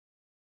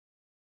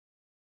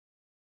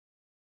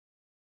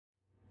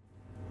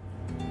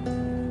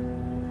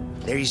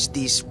there is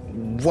this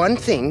one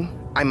thing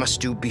I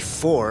must do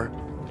before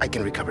I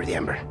can recover the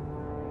amber.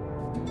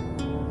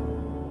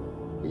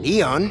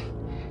 Leon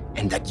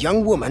and that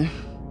young woman,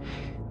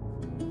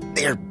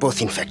 they are both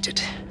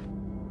infected.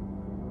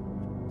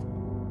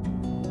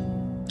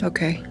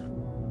 Okay.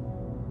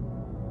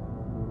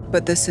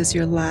 But this is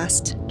your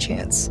last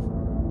chance.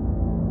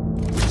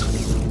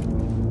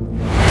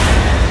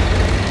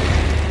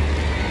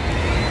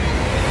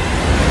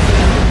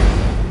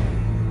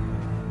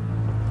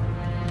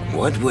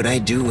 What would I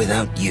do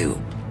without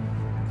you?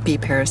 Be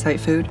parasite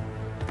food.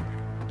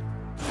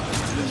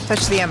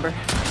 Touch the ember.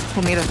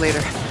 We'll meet up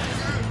later.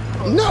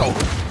 No!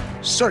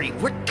 Sorry,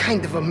 what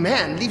kind of a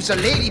man leaves a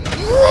lady...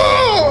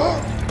 Whoa!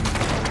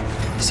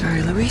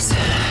 Sorry, Luis.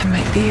 It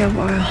might be a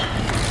while.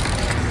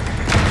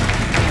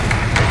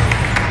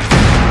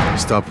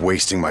 Stop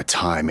wasting my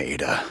time,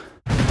 Ada.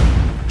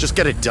 Just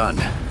get it done.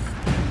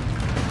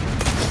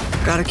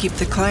 Gotta keep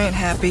the client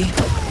happy.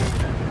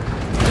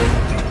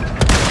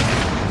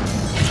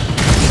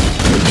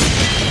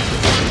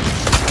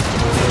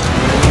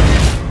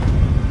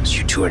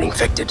 You two are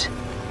infected.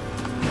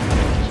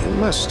 You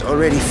must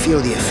already feel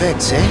the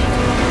effects, eh?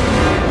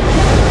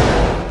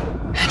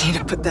 I need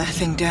to put that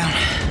thing down.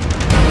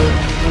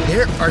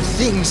 There are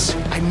things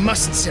I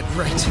must set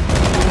right.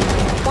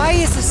 Why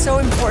is this so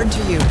important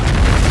to you?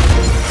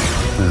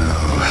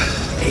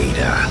 Oh,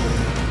 Ada.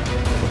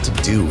 What to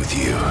do with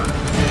you?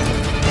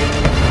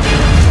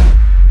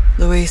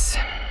 Luis,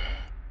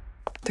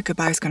 the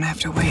goodbye's gonna have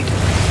to wait.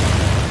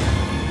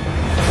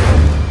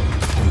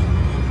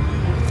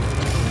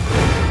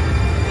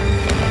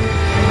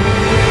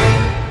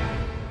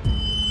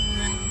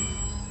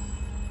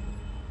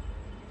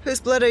 Whose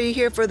blood are you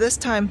here for this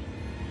time?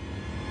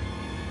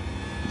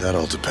 That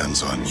all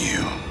depends on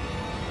you.